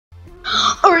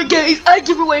Alright guys, I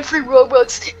give away free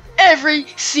Robux every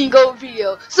single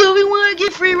video. So if you want to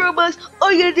get free Robux,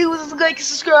 all you gotta do is like and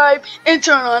subscribe and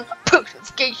turn on post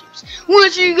notifications.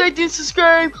 Once you guys do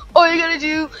subscribe, all you gotta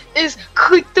do is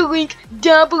click the link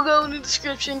down below in the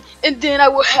description, and then I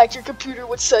will hack your computer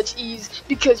with such ease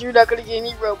because you're not gonna get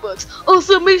any Robux.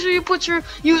 Also, make sure you put your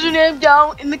username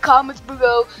down in the comments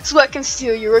below so I can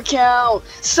steal your account.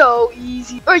 So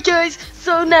easy. Alright guys,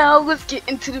 so now let's get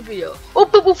into the video. Oh,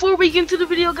 but before we get into the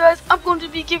video guys, I'm going to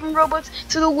be giving Robux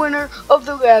to the winner of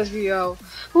the last video.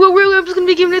 Well, really, I'm just going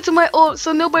to be giving it to my ult,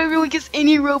 so nobody really gets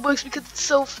any Robux because it's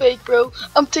so fake, bro.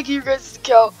 I'm taking your guys'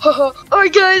 account. Haha.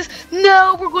 Alright guys,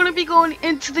 now we're going to be going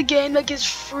into the game that gets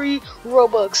free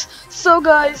Robux. So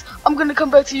guys, I'm going to come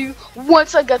back to you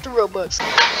once I got the Robux.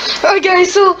 Alright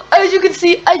guys, so as you can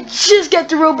see, I just got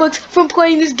the Robux from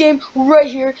playing this game right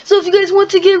here. So if you guys want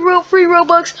to get free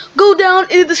Robux, go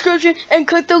down in the description and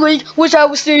click the link, which I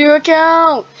will steal your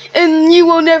account. And you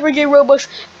will never get Robux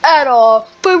at all.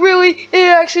 But really, it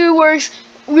actually works.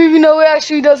 Even though it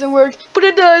actually doesn't work, but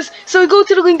it does. So go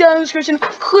to the link down in the description,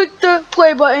 click the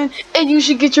play button, and you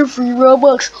should get your free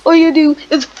Robux. All you do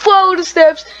is follow the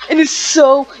steps, and it's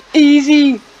so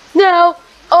easy. Now,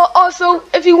 also,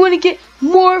 if you want to get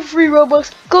more free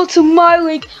Robux, go to my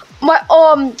link, my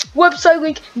website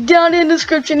link down in the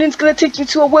description, and it's gonna take you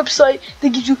to a website that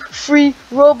gives you free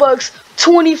Robux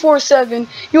 24/7.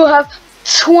 You'll have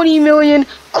 20 million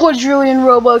quadrillion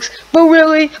Robux, but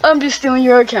really, I'm just stealing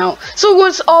your account. So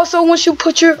once you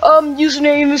put your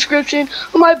username in the description,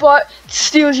 my bot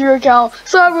steals your account.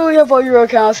 So I really have all your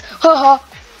accounts. Haha.